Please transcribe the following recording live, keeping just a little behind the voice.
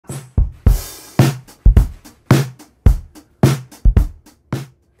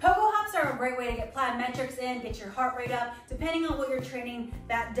great way to get plyometrics in, get your heart rate up, depending on what you're training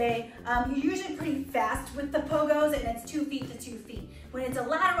that day. You're usually pretty fast with the pogos, and it's 2 feet to 2 feet. When it's a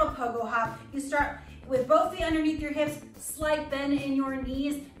lateral pogo hop, you start with both feet underneath your hips, slight bend in your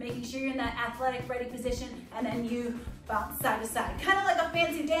knees, making sure you're in that athletic ready position, and then you bounce side to side. Kind of like a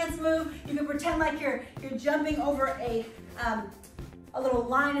fancy dance move. You can pretend like you're jumping over a little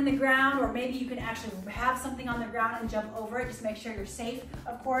line in the ground, or maybe you can actually have something on the ground and jump over it. Just make sure you're safe,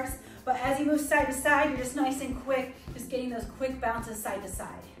 of course. But as you move side to side, you're just nice and quick, just getting those quick bounces side to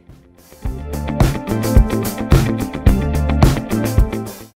side.